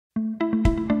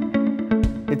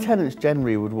Your tenants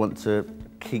generally would want to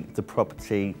keep the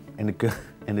property in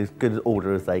as good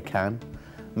order as they can,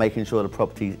 making sure the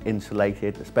property is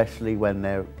insulated, especially when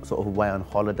they're sort of away on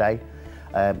holiday.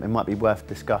 It might be worth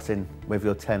discussing with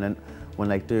your tenant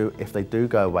if they do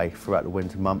go away throughout the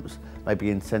winter months, maybe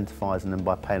incentivising them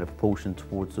by paying a proportion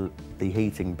towards the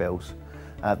heating bills.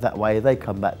 That way they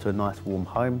come back to a nice warm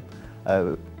home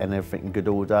and everything in good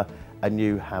order, and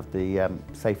you have the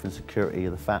safe and security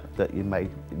of the fact that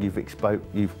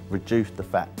you've reduced the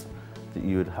fact that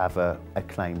you would have a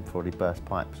claim for the burst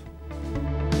pipes.